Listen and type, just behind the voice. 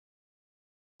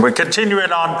We're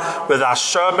continuing on with our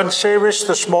sermon series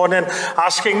this morning,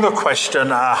 asking the question,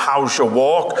 how's your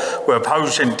walk? We're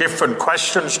posing different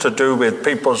questions to do with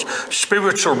people's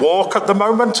spiritual walk at the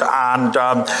moment.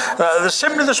 And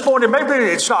simply this morning, maybe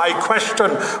it's not a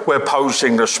question we're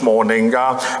posing this morning,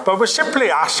 but we're simply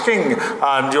asking,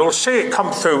 and you'll see it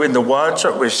come through in the words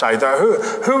that we say, that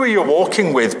who are you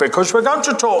walking with? Because we're going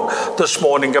to talk this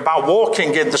morning about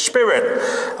walking in the Spirit.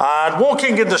 And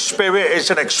walking in the Spirit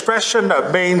is an expression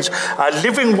that means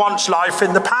living one's life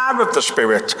in the power of the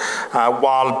Spirit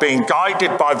while being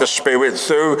guided by the Spirit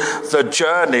through the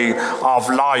journey of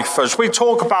life. As we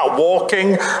talk about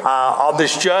walking on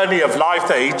this journey of life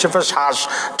that each of us has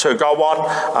to go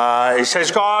on, it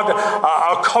says God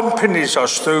accompanies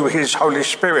us through his Holy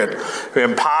Spirit, who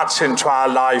imparts into our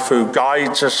life, who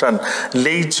guides us and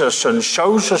leads us and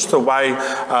shows us the way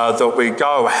that we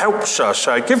go, helps us,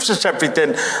 gives us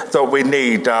everything that we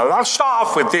need. I'll start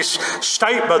off with this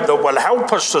statement that will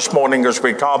help us this morning as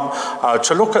we come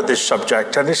to look at this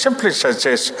subject. And it simply says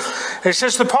this. It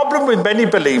says the problem with many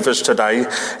believers today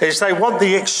is they want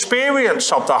the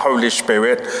experience of the Holy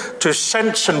Spirit to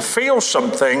sense and feel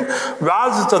something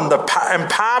rather than the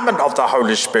empowerment of the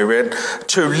Holy Spirit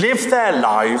to live their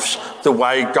lives the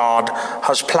way God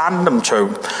has planned them to.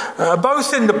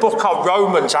 Both in the book of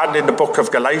Romans and in the book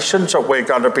of Galatians that we're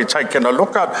going to be taking a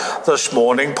look at this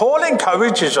morning, Paul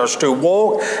encourages us to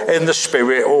walk in the Spirit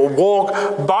or walk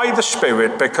by the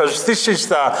Spirit, because this is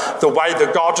the way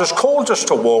that God has called us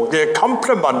to walk. The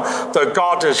accompaniment that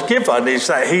God has given is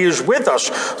that he is with us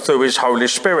through his Holy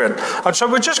Spirit. And so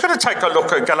we're just going to take a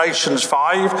look at Galatians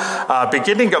 5,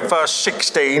 beginning at verse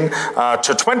 16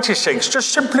 to 26. Just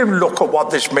simply look at what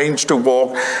this means to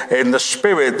walk in the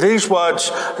Spirit. These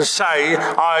words say,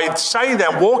 I say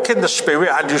then, walk in the Spirit,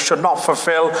 and you shall not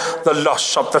fulfill the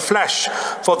lusts of the flesh.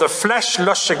 For the flesh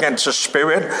lusts against the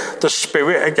Spirit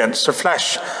against the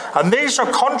flesh. And these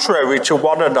are contrary to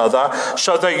one another,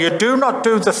 so that you do not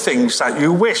do the things that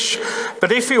you wish.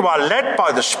 But if you are led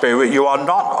by the Spirit, you are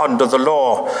not under the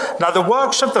law. Now the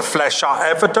works of the flesh are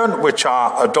evident, which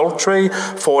are adultery,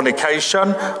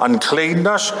 fornication,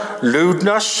 uncleanness,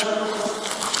 lewdness,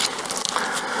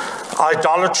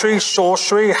 idolatry,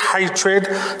 sorcery, hatred,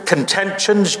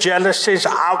 contentions, jealousies,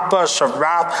 outbursts of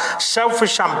wrath,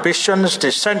 selfish ambitions,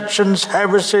 dissensions,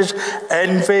 heresies,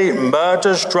 envy,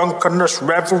 murders, drunkenness,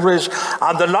 revelries,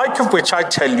 and the like, of which I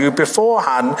tell you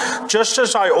beforehand, just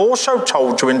as I also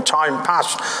told you in time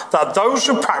past, that those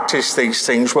who practice these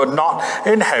things will not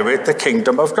inherit the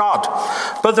kingdom of God.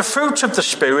 But the fruit of the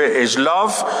Spirit is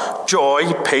love,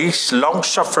 joy, peace,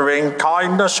 long-suffering,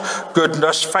 kindness,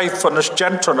 goodness, faithfulness,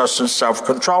 gentleness, and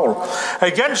self-control.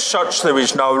 Against such there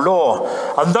is no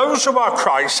law. And those who are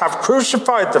Christ have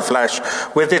crucified the flesh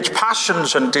with its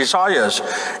passions and desires.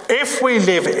 If we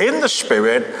live in the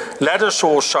Spirit, let us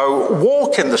also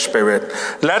walk in the Spirit.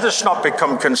 Let us not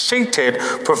become conceited,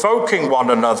 provoking one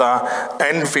another,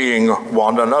 envying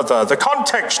one another. The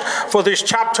context for this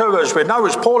chapter, as we know,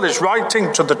 is Paul is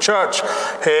writing to the church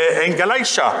here in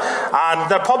Galatia. And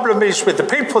the problem is with the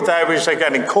people there is they're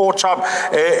getting caught up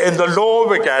in the law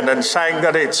again, and saying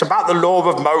that it's about the law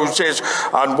of Moses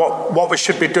and what we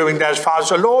should be doing there as far as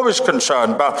the law is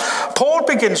concerned. But Paul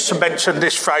begins to mention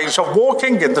this phrase of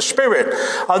walking in the Spirit.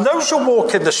 And those who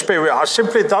walk in the Spirit are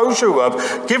simply those who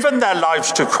have given their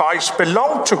lives to Christ,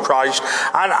 belong to Christ,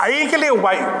 and eagerly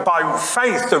await by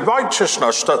faith the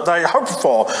righteousness that they hope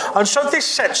for. And so this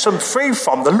sets them free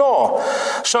from the law.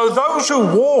 So those who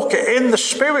walk in the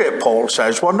Spirit, Paul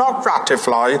says, will not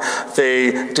gratify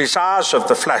the desires of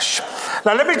the flesh.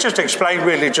 Now let me just explain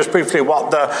really just briefly what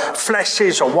the flesh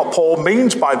is and what Paul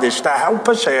means by this to help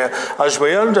us here as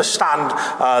we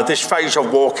understand this phase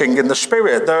of walking in the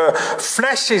Spirit. The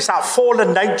flesh is that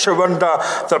fallen nature under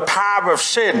the power of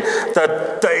sin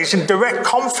that is in direct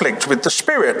conflict with the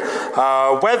Spirit.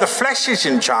 Where the flesh is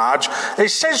in charge, it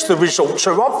says the results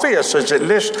are obvious as it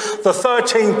lists the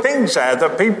 13 things there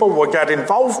that people will get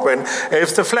involved in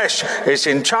if the flesh is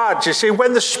in charge. You see,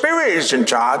 when the Spirit is in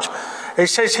charge, it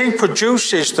says he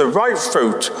produces the right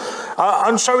fruit.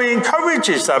 And so he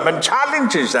encourages them and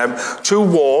challenges them to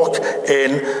walk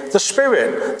in the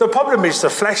Spirit. The problem is the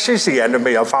flesh is the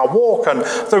enemy of our walk. And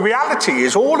the reality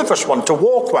is all of us want to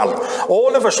walk well.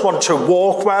 All of us want to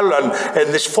walk well. And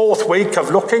in this fourth week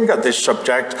of looking at this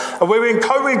subject, we're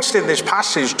encouraged in this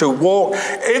passage to walk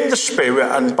in the Spirit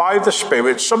and by the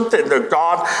Spirit, something that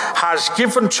God has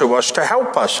given to us to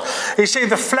help us. You see,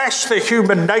 the flesh, the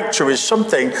human nature, is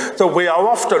something that we are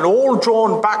often all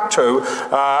drawn back to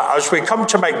as we come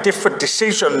to make different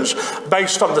decisions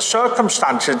based on the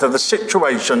circumstances of the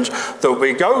situations that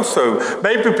we go through.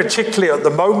 Maybe particularly at the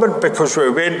moment because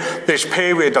we're in this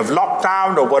period of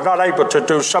lockdown, or we're not able to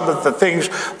do some of the things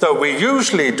that we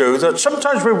usually do, that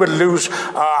sometimes we would lose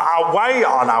our way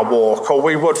on our walk, or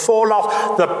we would fall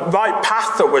off the right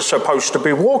path that we're supposed to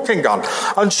be walking on.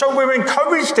 And so we're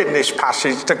encouraged in this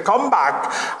passage to come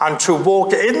back and to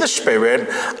walk in the Spirit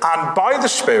and by the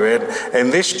Spirit in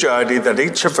this journey that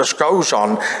each of us goes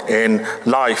on in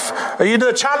life.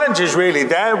 The challenge is really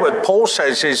there, what Paul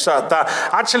says, is that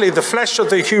actually the flesh of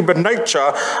the human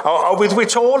nature with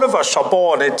which all of us are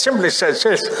born, it simply says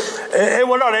this: it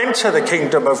will not enter the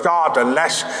kingdom of God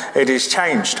unless it is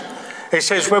changed. It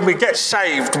says when we get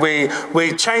saved,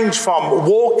 we change from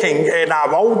walking in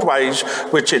our old ways,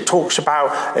 which it talks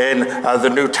about in the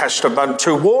New Testament,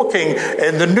 to walking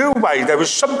in the new way. There is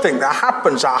something that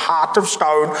happens, our heart of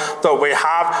stone that we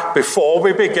have before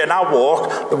we begin our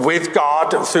walk with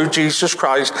God through Jesus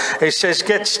Christ. It says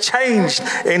gets changed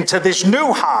into this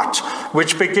new heart,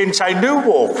 which begins a new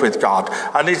walk with God.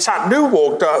 And it's that new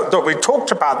walk that we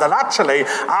talked about, that actually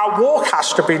our walk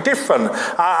has to be different.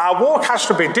 Our walk has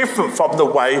to be different from the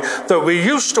way that we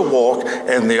used to walk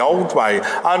in the old way.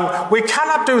 And we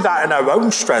cannot do that in our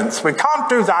own strength. We can't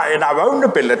do that in our own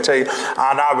ability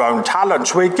and our own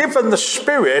talents. We're given the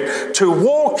Spirit to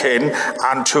walk in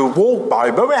and to walk by.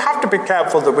 But we have to be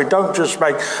careful that we don't just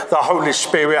make the Holy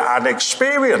Spirit an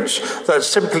experience that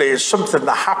simply is something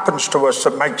that happens to us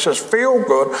that makes us feel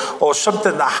good, or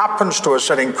something that happens to us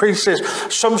that increases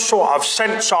some sort of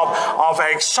sense of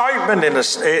excitement in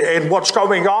us, in what's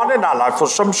going on in our life, or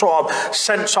some sort of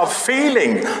sense of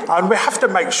feeling. And we have to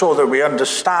make sure that we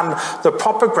understand the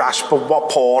proper grasp of what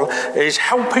Paul is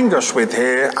helping us with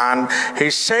here, and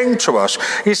he's saying to us.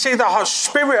 You see, the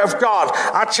Spirit of God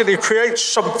actually creates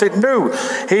something new.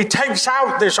 He takes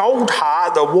out this old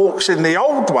heart that walks in the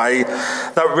old way,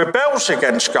 that rebels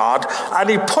against God, and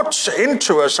he puts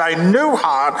into us a new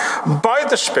heart by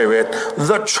the Spirit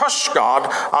that trusts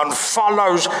God and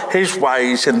follows his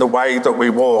ways in the way that we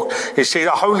walk. You see,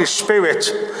 the Holy Spirit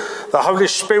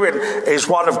is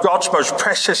one of God's most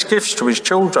precious gifts to his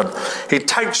children. He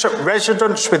takes up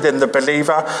residence within the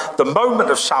believer, the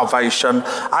moment of salvation,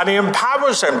 and he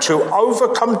empowers them to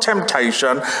overcome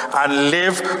temptation and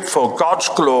live for God's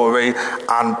glory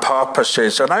and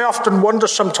purposes. And I often wonder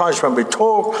sometimes when we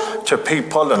talk to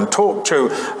people and talk to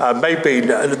maybe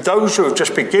those who are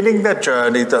just beginning their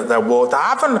journey, that their walk, they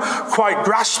haven't quite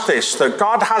grasped this, that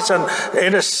God hasn't,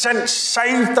 in a sense,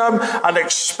 saved them and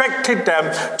expected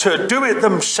them to do it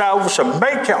themselves and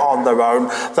make it on their own,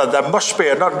 that there must be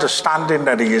an understanding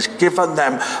that he has given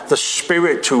them the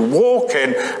Spirit to walk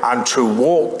in and to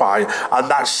walk by. And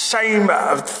that same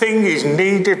thing is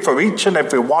needed for each and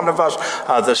every one of us.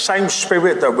 The same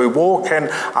Spirit that we walk in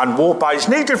and walk by is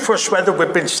needed for us, whether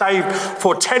we've been saved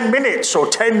for 10 minutes or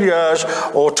 10 years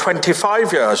or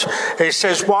 25 years. It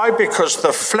says, why? Because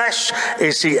the flesh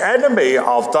is the enemy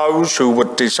of those who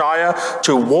would desire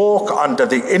to walk under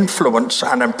the influence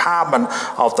and empowerment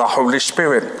of the Holy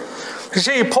Spirit. You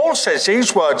see, Paul says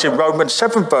these words in Romans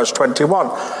 7 verse 21.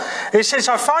 He says,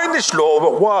 I find this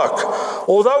law at work.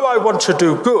 Although I want to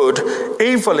do good,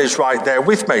 evil is right there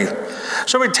with me.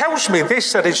 So it tells me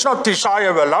this, that it's not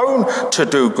desire alone to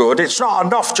do good. It's not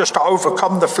enough just to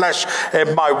overcome the flesh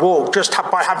in my walk, just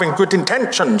by having good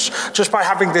intentions, just by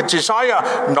having the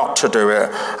desire not to do it.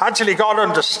 Actually, God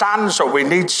understands that we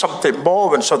need something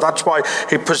more, and so that's why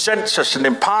he presents us and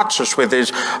imparts us with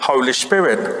his Holy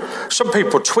Spirit. Some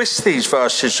people twist these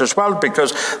verses as well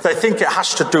because they think it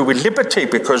has to do with liberty,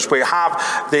 because we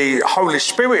have the Holy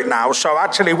Spirit now, so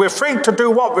actually we're free to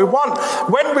do what we want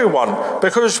when we want,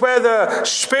 because where the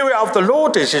Spirit of the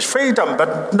Lord is freedom.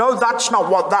 But no, that's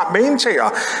not what that means here.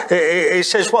 It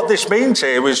says what this means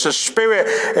here is the Spirit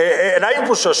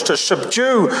enables us to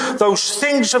subdue those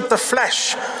things of the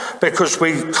flesh, because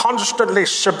we constantly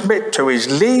submit to his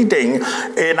leading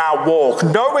in our walk,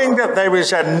 knowing that there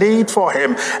is a need for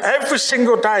him every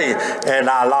single day in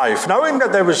our life, knowing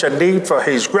that there is a need for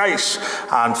his grace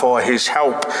and for his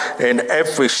help in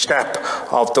every step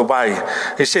of the way.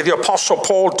 You see, the Apostle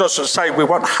Paul doesn't say we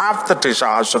won't have the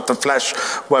desires of the flesh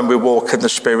when we walk in the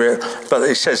Spirit, but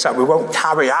he says that we won't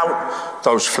carry out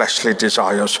those fleshly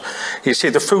desires. You see,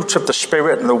 the fruits of the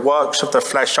Spirit and the works of the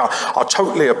flesh are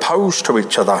totally opposed to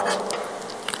each other.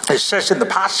 It says in the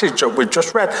passage that we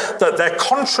just read that they're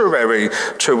contrary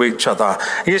to each other.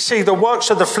 You see, the works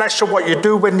of the flesh are what you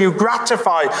do when you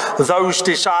gratify those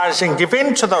desires and give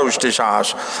in to those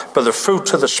desires. But the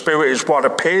fruit of the Spirit is what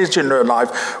appears in your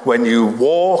life when you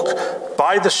walk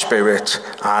by the Spirit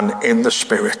and in the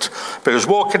Spirit. Because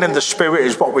walking in the Spirit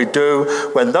is what we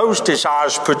do when those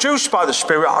desires produced by the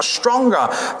Spirit are stronger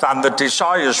than the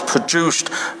desires produced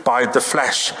by the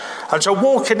flesh. And so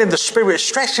walking in the Spirit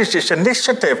stresses this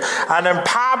initiative and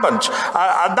empowerment.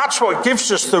 And that's what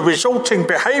gives us the resulting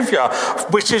behaviour,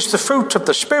 which is the fruit of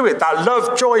the Spirit, that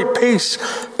love, joy, peace,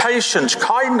 patience,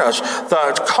 kindness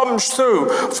that comes through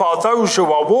for those who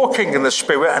are walking in the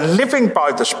Spirit and living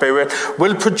by the Spirit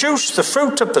will produce the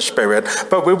fruit of the Spirit,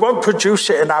 but we won't produce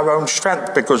it in our own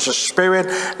strength, because the Spirit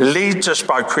leads us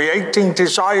by creating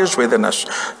desires within us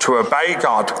to obey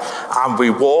God, and we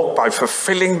walk by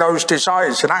fulfilling those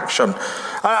desires in action.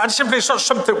 And simply, it's not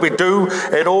something we do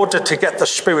in order to get the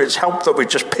Spirit's help, that we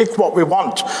just pick what we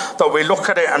want, that we look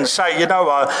at it and say, you know,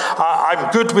 I'm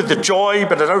good with the joy,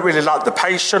 but I don't really like the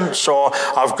patience, or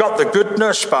I've got the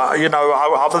goodness, but, you know,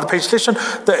 I have the peace. Listen,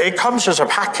 that it comes as a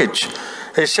package.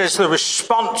 It says the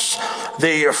response,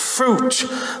 the fruit,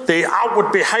 the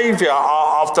outward behaviour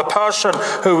of the person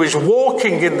who is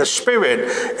walking in the Spirit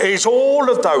is all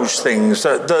of those things.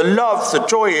 The love, the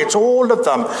joy, it's all of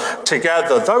them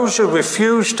together. Those who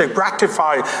refuse to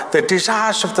gratify the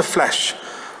desires of the flesh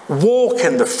walk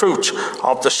in the fruit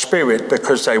of the Spirit,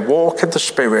 because they walk in the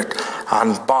Spirit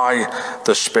and by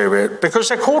the Spirit. Because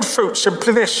they're called fruit,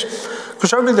 simply this,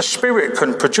 because only the Spirit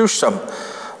can produce them.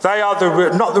 They are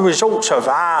not the result of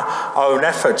our own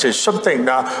efforts. It's something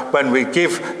that when we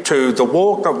give to the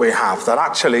walk that we have, that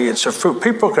actually it's a fruit.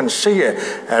 People can see it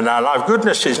in our life.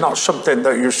 Goodness is not something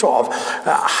that you sort of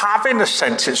have in a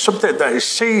sense. It's something that is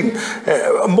seen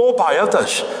more by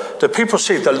others. Do people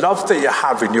see the love that you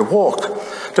have in your walk?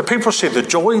 Do people see the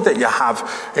joy that you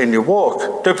have in your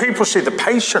walk? Do people see the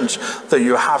patience that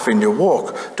you have in your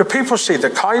walk? Do people see the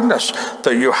kindness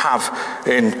that you have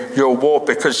in your walk?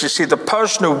 Because you see, the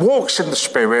person who walks in the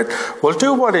Spirit will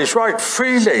do what is right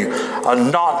freely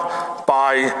and not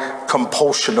by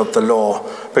compulsion of the law.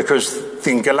 Because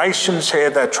in Galatians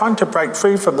here, they're trying to break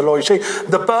free from the law. You see,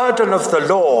 the burden of the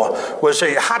law was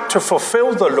that you had to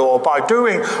fulfill the law by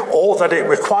doing all that it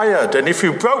required. And if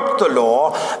you broke the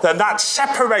law, then that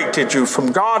separated you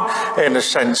from God in a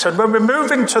sense. And when we move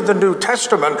into the New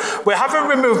Testament, we haven't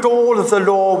removed all of the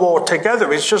law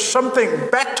altogether. It's just something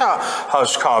better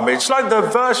has come. It's like the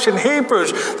verse in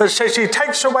Hebrews that says he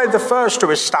takes away the first to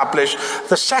establish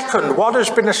the second. What has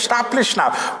been established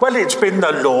now? Well, it's been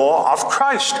the law of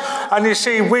Christ. And you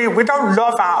see, we don't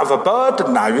love out of a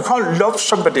burden now. You can't love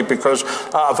somebody because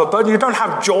of a burden. You don't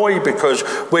have joy because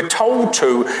we're told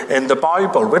to in the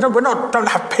Bible. We don't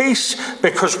have peace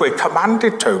because we're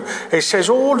commanded to. It says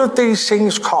all of these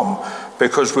things come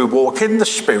because we walk in the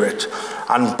Spirit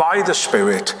and by the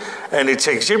Spirit, and it's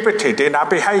exhibited in our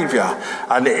behaviour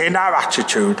and in our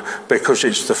attitude, because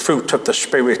it's the fruit of the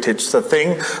Spirit. It's the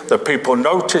thing that people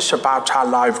notice about our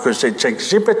life, because it's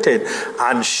exhibited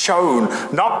and shown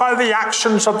not by the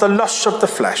actions of the lusts of the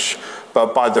flesh,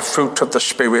 but by the fruit of the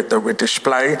Spirit that we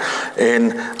display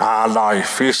in our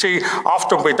life. You see,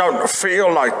 often we don't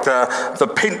feel like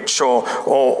the pinch or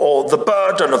the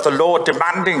burden of the Lord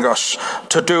demanding us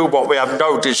to do what we have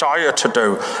no desire to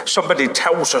do. Somebody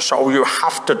tells us, oh, you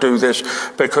have to do this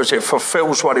because it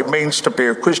fulfills what it means to be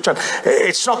a Christian.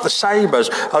 It's not the same as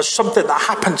something that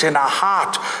happens in our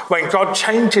heart when God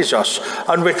changes us,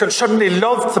 and we can suddenly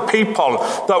love the people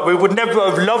that we would never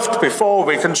have loved before.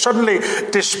 We can suddenly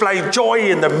display joy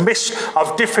in the midst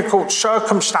of difficult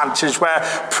circumstances where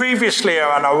previously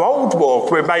on our old walk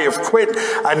we may have quit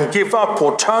and give up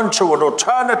or turned to an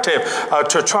alternative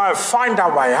to try and find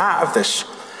our way out of this.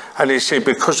 And you see,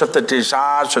 because of the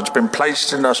desires that's been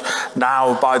placed in us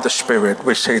now by the Spirit,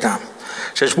 we see that.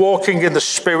 It says walking in the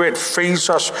Spirit frees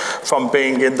us from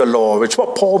being in the law. It's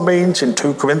what Paul means in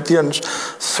 2 Corinthians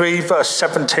 3 verse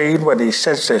 17 when he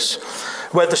says this.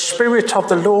 Where the Spirit of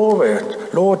the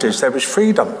Lord is, there is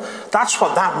freedom. That's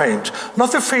what that means.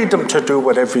 Not the freedom to do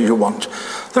whatever you want.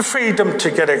 The freedom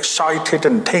to get excited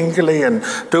and tingly and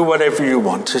do whatever you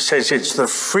want. It says it's the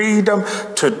freedom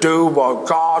to do what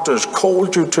God has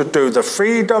called you to do. The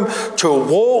freedom to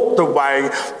walk the way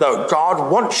that God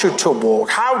wants you to walk.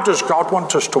 How does God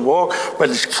want us to walk?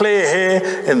 Well, it's clear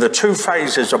here in the two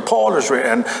phases that Paul has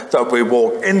written that we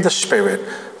walk in the Spirit.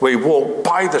 We walk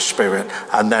by the Spirit,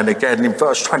 and then again in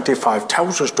verse 25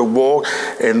 tells us to walk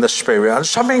in the Spirit. And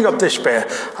something of this bit,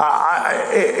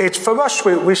 it's for us,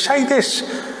 we say this,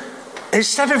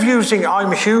 instead of using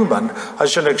I'm human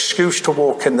as an excuse to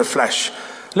walk in the flesh,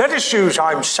 let us use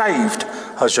I'm saved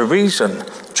as a reason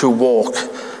to walk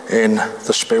in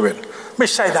the Spirit. Let me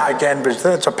say that again, because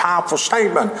that's a powerful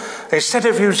statement. Instead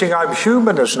of using I'm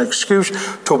human as an excuse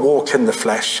to walk in the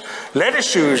flesh, let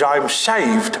us use I'm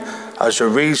saved as a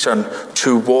reason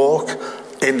to walk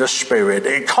in the Spirit.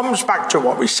 It comes back to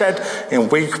what we said in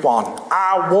week 1.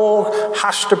 Our walk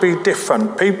has to be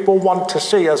different. People want to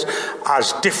see us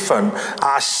as different.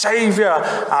 Our Saviour,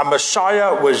 our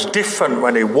Messiah, was different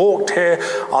when he walked here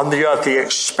on the earth. He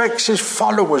expects his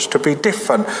followers to be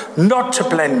different, not to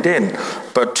blend in,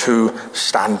 but to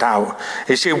stand out.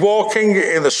 You see, walking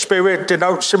in the Spirit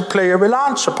denotes simply a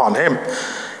reliance upon him.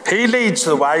 He leads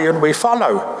the way and we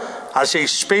follow. As he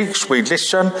speaks, we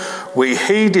listen, we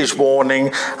heed his warning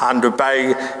and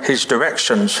obey his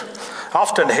directions. I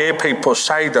often hear people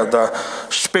say that the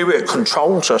Spirit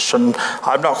controls us, and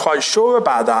I'm not quite sure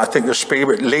about that. I think the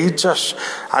Spirit leads us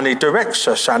and he directs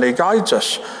us and he guides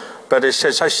us. But it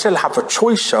says I still have a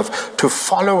choice of to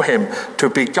follow him, to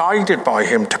be guided by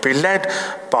him, to be led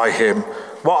by him.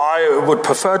 What I would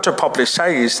prefer to probably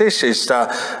say is this, is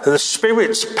that the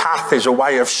Spirit's path is a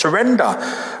way of surrender,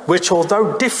 which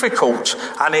although difficult,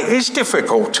 and it is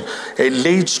difficult, it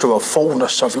leads to a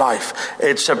fullness of life.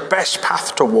 It's the best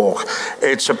path to walk.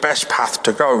 It's the best path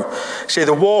to go. See,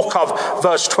 the walk of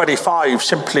verse 25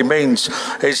 simply means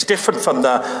it's different from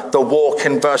the walk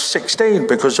in verse 16,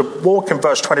 because the walk in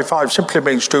verse 25 simply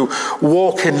means to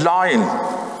walk in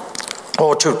line,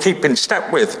 or to keep in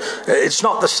step with. It's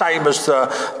not the same as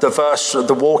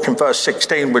the walk in verse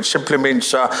 16, which simply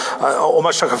means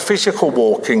almost like a physical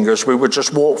walking, as we would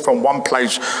just walk from one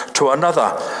place to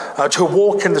another. To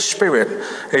walk in the Spirit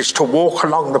is to walk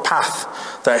along the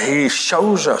path that he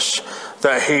shows us,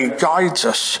 that he guides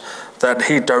us, that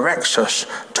he directs us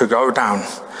to go down.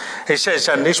 He says,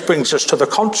 and this brings us to the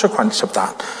consequence of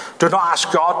that. Do not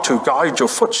ask God to guide your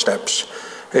footsteps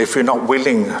if you're not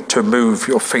willing to move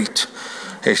your feet.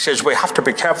 He says we have to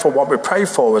be careful what we pray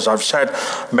for. As I've said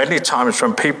many times,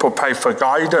 when people pray for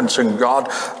guidance and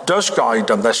God does guide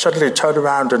them, they suddenly turn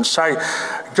around and say,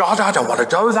 God, I don't want to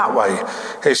go that way.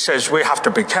 He says we have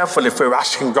to be careful if we're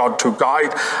asking God to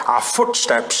guide our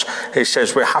footsteps. He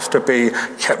says we have to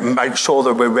make sure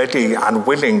that we're ready and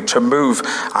willing to move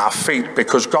our feet,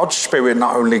 because God's Spirit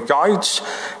not only guides,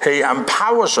 he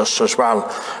empowers us as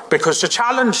well. Because the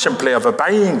challenge simply of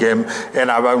obeying him in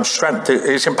our own strength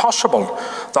is impossible.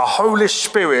 The Holy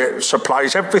Spirit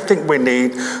supplies everything we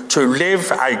need to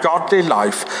live a godly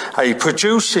life. He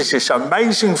produces this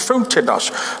amazing fruit in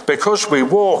us because we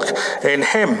walk in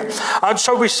him. And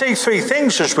so we see three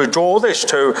things as we draw this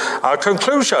to a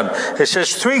conclusion. It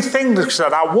says three things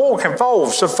that our walk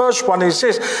involves. The first one is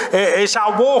this, is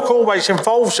our walk always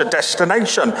involves a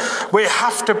destination. We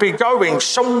have to be going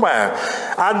somewhere,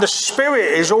 and the Spirit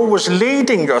is always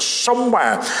leading us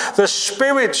somewhere. The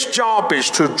Spirit's job is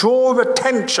to draw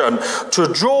attention,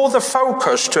 to draw the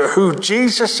focus to who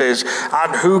Jesus is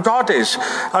and who God is.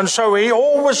 And so he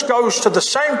always goes to the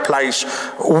same place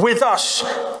with us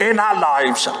in our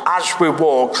lives as we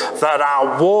walk, that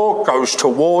our walk goes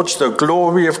towards the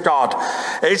glory of God.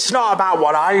 It's not about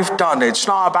what I've done. It's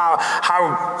not about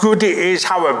how good it is,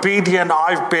 how obedient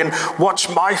I've been,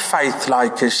 what's my faith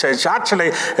like. It says actually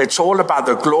it's all about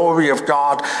the glory of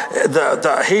God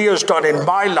that he has done in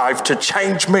my life to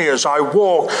change me as I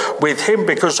walk with him,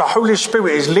 because the Holy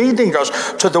Spirit is leading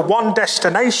us to the one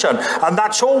destination, and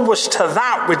that's always to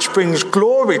that which brings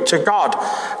glory to God.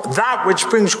 That which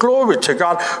brings glory to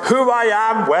God. Who I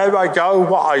am, where I go,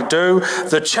 what I do,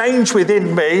 the change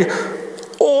within me,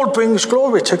 all brings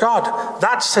glory to God.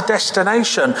 That's the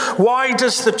destination. Why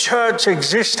does the church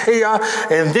exist here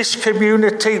in this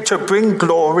community? To bring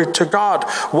glory to God.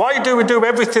 Why do we do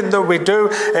everything that we do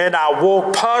in our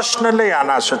walk personally and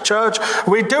as a church?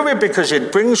 We do it because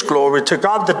it brings glory to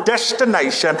God. The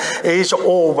destination is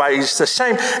always the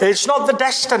same. It's not the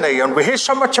destiny, and we hear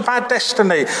so much about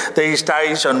destiny these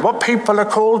days and what people are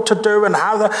called to do and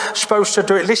how they're supposed to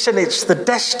do it. Listen, it's the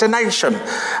destination,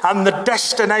 and the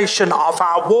destination of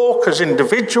our walk as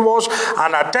individuals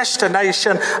and our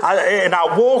destination in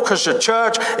our walk as a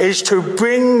church is to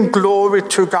bring glory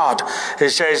to God. It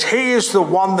says he is the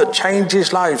one that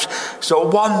changes lives. He's the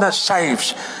one that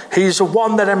saves. He's the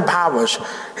one that empowers.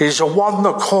 He's the one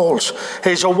that calls.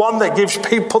 He's the one that gives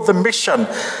people the mission.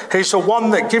 He's the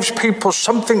one that gives people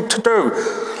something to do.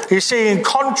 You see, in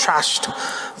contrast,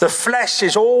 the flesh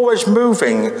is always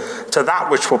moving to that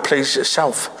which will please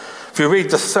itself. If you read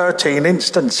the 13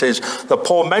 instances that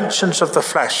Paul mentions of the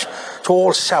flesh, it's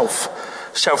all self.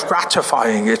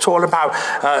 self-gratifying. It's all about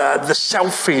the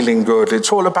self-feeling good.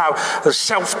 It's all about the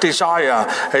self-desire.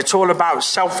 It's all about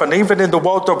self. And even in the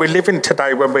world that we live in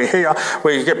today, when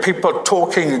we get people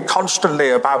talking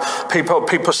constantly about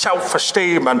people's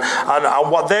self-esteem and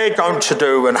what they're going to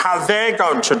do and how they're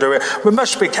going to do it. We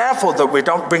must be careful that we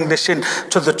don't bring this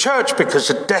into the church, because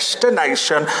the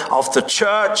destination of the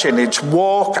church in its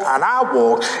walk and our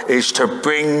walk is to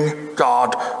bring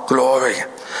God glory.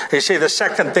 You see, the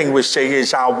second thing we see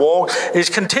is our walk is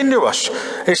continuous.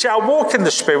 You see, our walk in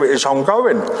the Spirit is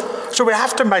ongoing. So we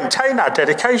have to maintain our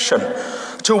dedication.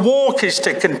 To walk is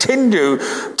to continue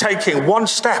taking one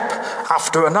step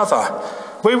after another.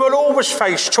 We will always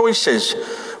face choices.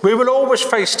 We will always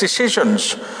face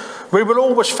decisions. We will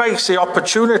always face the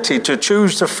opportunity to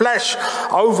choose the flesh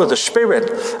over the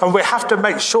Spirit. And we have to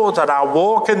make sure that our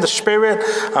walk in the Spirit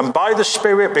and by the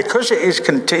Spirit, because it is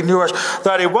continuous,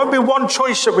 that it won't be one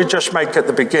choice that we just make at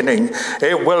the beginning.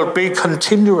 It will be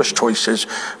continuous choices,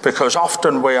 because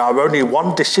often we are only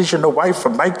one decision away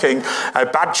from making a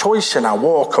bad choice in our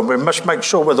walk. And we must make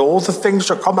sure, with all the things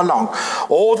that come along,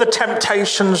 all the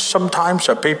temptations sometimes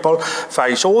that people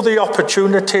face, all the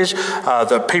opportunities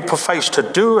that people face to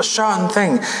do a certain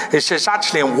thing. It says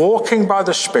actually in walking by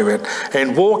the Spirit,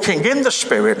 in walking in the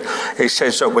Spirit, it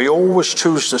says that we always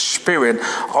choose the Spirit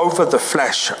over the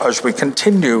flesh as we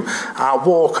continue our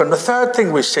walk. And the third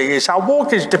thing we see is our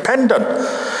walk is dependent,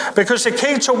 because the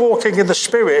key to walking in the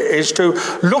Spirit is to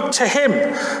look to Him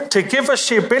to give us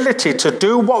the ability to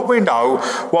do what we know,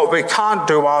 what we can't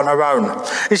do on our own.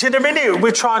 You see, the minute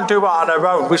we try and do it on our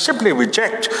own, we simply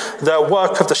reject the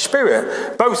work of the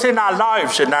Spirit, both in our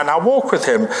lives and in our walk with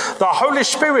Him. The Holy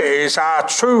Spirit is our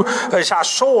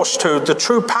source to the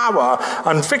true power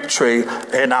and victory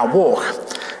in our walk.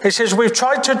 He says we've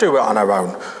tried to do it on our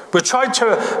own. We tried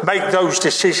to make those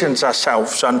decisions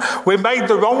ourselves, and we made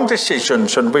the wrong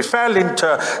decisions, and we fell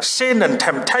into sin and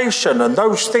temptation and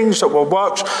those things that were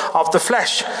works of the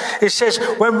flesh. It says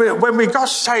when we got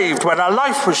saved, when our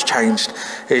life was changed,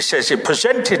 it says it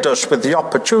presented us with the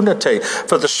opportunity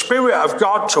for the Spirit of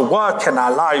God to work in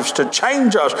our lives, to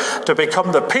change us, to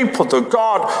become the people that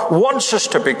God wants us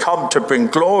to become, to bring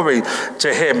glory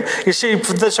to Him. You see,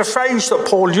 there's a phrase that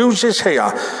Paul uses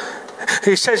here.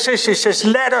 He says this, he says,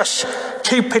 let us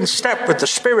keep in step with the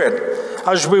Spirit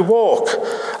as we walk.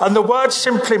 And the word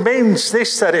simply means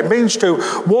this, that it means to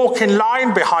walk in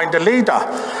line behind a leader.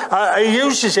 He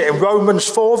uses it in Romans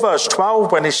 4 verse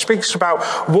 12 when he speaks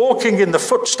about walking in the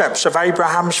footsteps of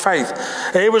Abraham's faith.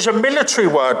 It was a military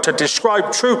word to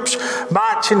describe troops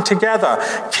marching together,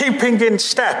 keeping in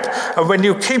step. And when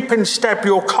you keep in step,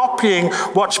 you're copying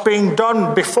what's being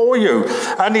done before you.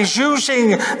 And he's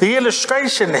using the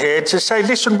illustration here to say,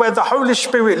 listen, where the Holy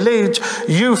Spirit leads,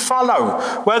 you follow.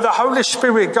 Where the Holy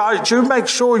Spirit guides, you make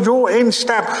sure you're in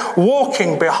step,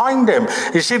 walking behind Him.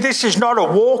 You see, this is not a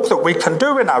walk that we can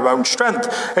do in our own strength.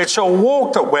 It's a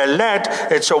walk that we're led.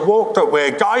 It's a walk that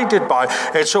we're guided by.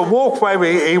 It's a walk where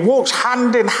He walks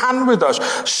hand in hand with us,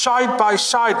 side by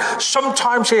side.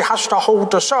 Sometimes He has to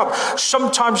hold us up.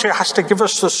 Sometimes He has to give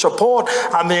us the support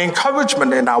and the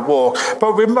encouragement in our walk.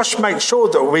 But we must make sure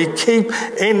that we keep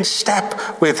in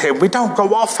step with Him. We don't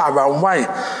go off our own way.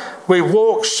 We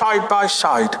walk side by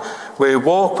side. We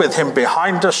walk with Him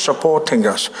behind us, supporting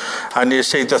us. And you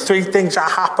see, the three things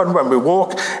that happen when we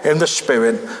walk in the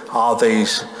Spirit are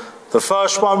these. The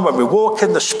first one, when we walk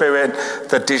in the Spirit,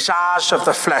 the desires of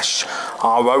the flesh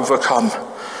are overcome.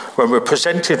 When we're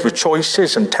presented with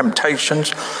choices and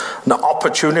temptations and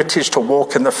opportunities to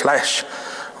walk in the flesh,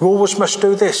 we always must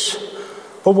do this.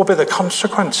 What will be the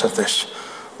consequence of this?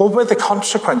 What will be the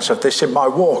consequence of this in my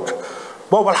walk?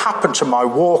 What will happen to my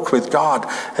walk with God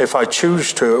if I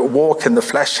choose to walk in the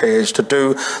flesh here, is to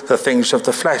do the things of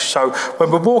the flesh? So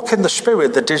when we walk in the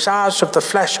Spirit, the desires of the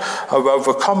flesh are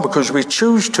overcome because we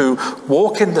choose to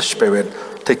walk in the Spirit,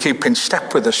 to keep in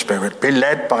step with the Spirit, be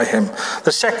led by Him.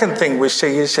 The second thing we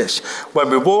see is this. When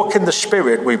we walk in the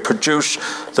Spirit, we produce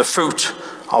the fruit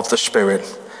of the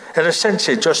Spirit. In a sense,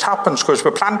 it just happens because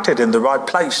we're planted in the right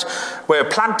place. We're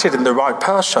planted in the right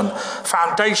person.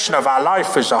 Foundation of our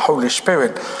life is the Holy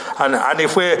Spirit. And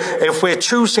if we're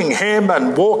choosing Him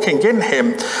and walking in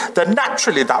Him, then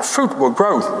naturally that fruit will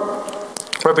grow.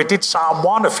 When we did Psalm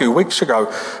 1 a few weeks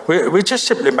ago, we just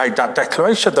simply made that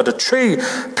declaration that a tree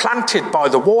planted by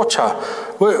the water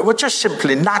will just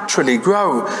simply naturally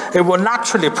grow. It will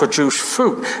naturally produce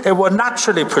fruit. It will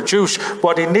naturally produce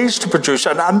what it needs to produce.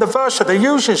 And the verse that they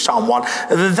use in Psalm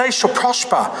 1, they shall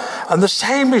prosper. And the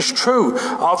same is true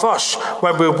of us.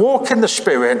 When we walk in the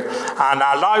Spirit and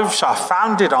our lives are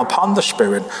founded upon the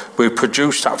Spirit, we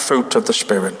produce that fruit of the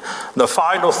Spirit. And the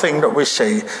final thing that we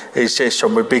see is this,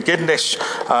 and we begin this,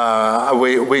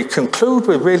 we conclude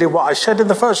with really what I said in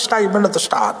the first statement at the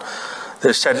start.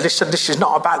 They said, listen, this is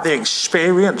not about the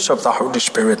experience of the Holy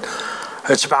Spirit.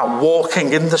 It's about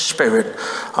walking in the Spirit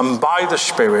and by the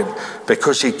Spirit,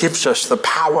 because he gives us the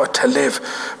power to live,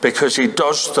 because he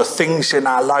does the things in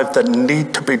our life that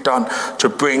need to be done to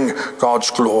bring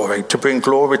God's glory, to bring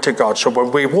glory to God. So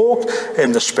when we walk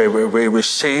in the Spirit, we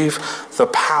receive the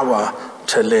power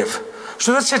to live.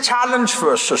 So that's a challenge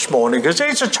for us this morning, because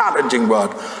it's a challenging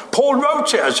word. Paul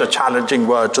wrote it as a challenging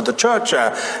word to the church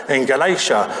in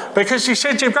Galatia, because he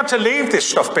said you've got to leave this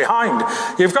stuff behind.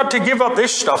 You've got to give up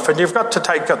this stuff and you've got to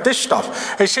take up this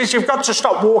stuff. He says you've got to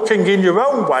stop walking in your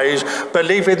own ways,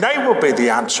 believing they will be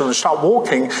the answer, and start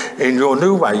walking in your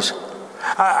new ways.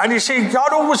 And you see,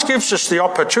 God always gives us the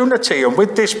opportunity, and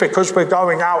with this, because we're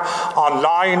going out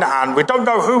online and we don't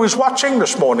know who is watching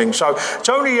this morning, so it's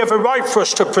only ever right for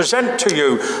us to present to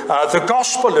you the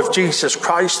gospel of Jesus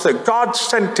Christ, that God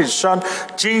sent his Son,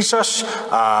 Jesus,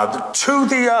 to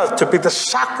the earth to be the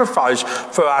sacrifice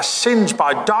for our sins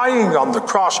by dying on the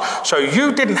cross, so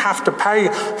you didn't have to pay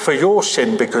for your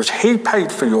sin, because he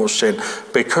paid for your sin,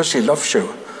 because he loves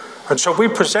you. And so we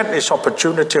present this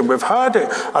opportunity, and we've heard it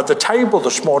at the table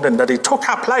this morning that he took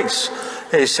our place.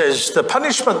 He says the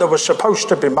punishment that was supposed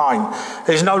to be mine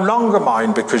is no longer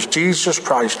mine, because Jesus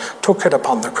Christ took it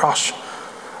upon the cross.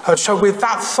 And so with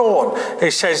that thought, he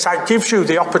says that gives you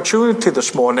the opportunity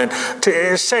this morning to,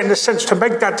 in a sense, to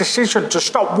make that decision to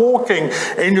stop walking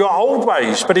in your old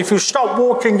ways. But if you stop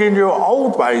walking in your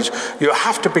old ways, you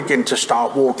have to begin to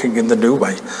start walking in the new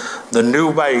way. The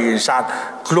new way is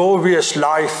that glorious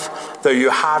life that you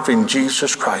have in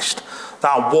Jesus Christ.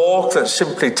 That walk that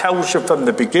simply tells you from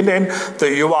the beginning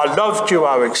that you are loved, you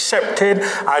are accepted,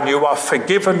 and you are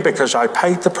forgiven because I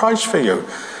paid the price for you.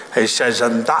 He says,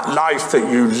 and that life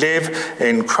that you live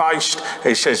in Christ,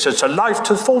 he says, it's a life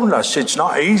to fullness. It's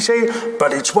not easy,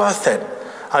 but it's worth it.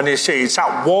 And you see, it's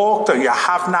that walk that you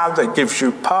have now that gives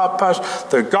you purpose,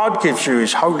 that God gives you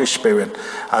his Holy Spirit.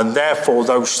 And therefore,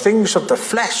 those things of the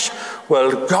flesh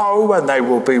will go and they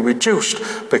will be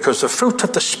reduced, because the fruit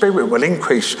of the Spirit will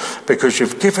increase, because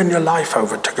you've given your life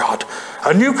over to God.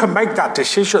 And you can make that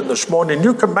decision this morning.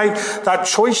 You can make that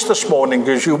choice this morning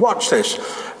as you watch this,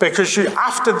 because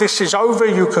after this is over,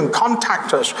 you can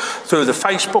contact us through the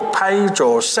Facebook page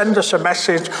or send us a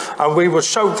message, and we would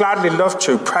so gladly love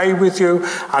to pray with you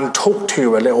and talk to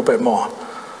you a little bit more.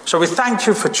 So we thank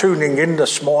you for tuning in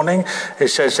this morning. It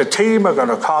says the team are going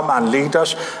to come and lead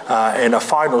us in a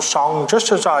final song,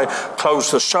 just as I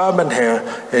close the sermon here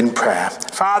in prayer.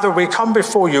 Father, we come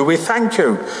before you. We thank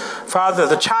you, Father,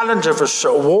 the challenge of us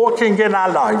walking in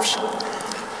our lives.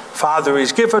 Father,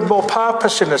 is given more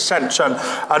purpose in a sense,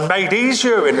 and made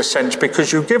easier in a sense,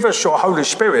 because you give us your Holy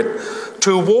Spirit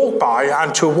to walk by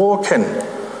and to walk in.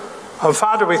 And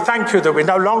Father, we thank you that we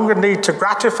no longer need to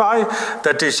gratify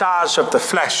the desires of the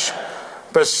flesh,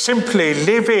 but simply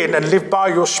live in and live by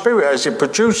your Spirit as it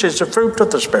produces the fruit of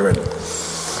the Spirit.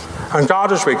 And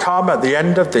God, as we come at the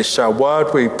end of this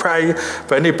word, we pray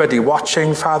for anybody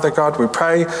watching, Father God. We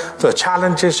pray for the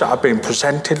challenges that have been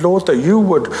presented, Lord, that you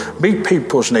would meet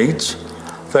people's needs.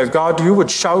 That, God, you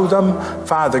would show them,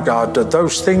 Father God, that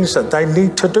those things that they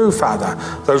need to do, Father,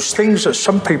 those things that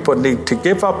some people need to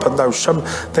give up, and those some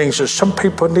things that some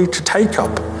people need to take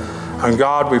up. And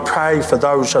God, we pray for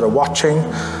those that are watching.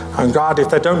 And God, if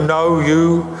they don't know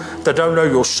you, they don't know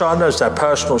your Son as their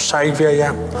personal Saviour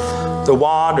yet, the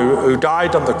one who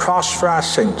died on the cross for our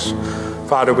sins,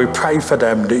 Father, we pray for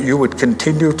them that you would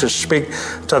continue to speak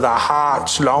to their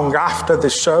hearts long after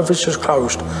this service is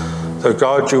closed. That,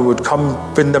 God, you would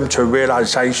come bring them to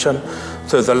realization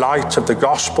through the light of the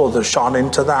gospel that shone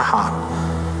into their heart.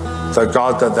 That,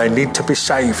 God, that they need to be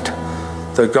saved.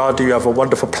 That, God, you have a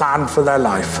wonderful plan for their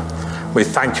life. We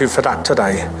thank you for that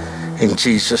today. In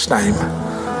Jesus' name,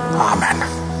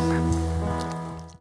 amen.